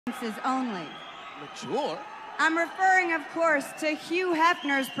only. Mature? I'm referring, of course, to Hugh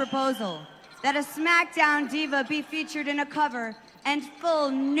Hefner's proposal that a SmackDown diva be featured in a cover and full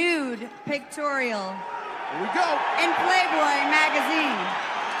nude pictorial. Here we go. In Playboy magazine.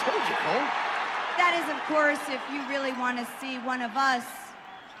 Told you, Cole. That is, of course, if you really want to see one of us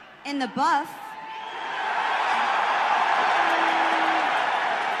in the buff.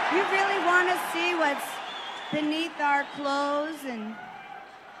 You really want to see what's beneath our clothes and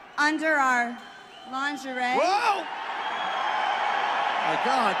under our lingerie. Whoa! My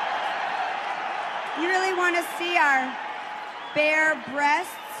God. You really want to see our bare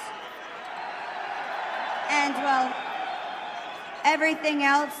breasts and, well, everything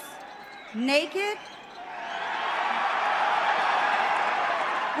else naked?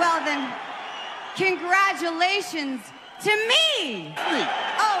 Well then, congratulations to me!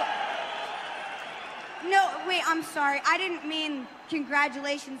 Oh, no, wait, I'm sorry. I didn't mean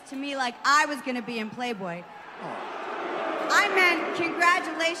congratulations to me like I was gonna be in Playboy. I meant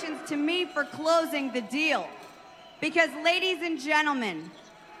congratulations to me for closing the deal. Because, ladies and gentlemen,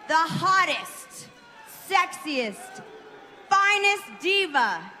 the hottest, sexiest, finest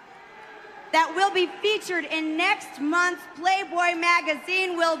diva that will be featured in next month's Playboy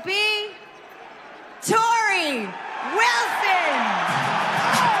magazine will be Torrie Wilson!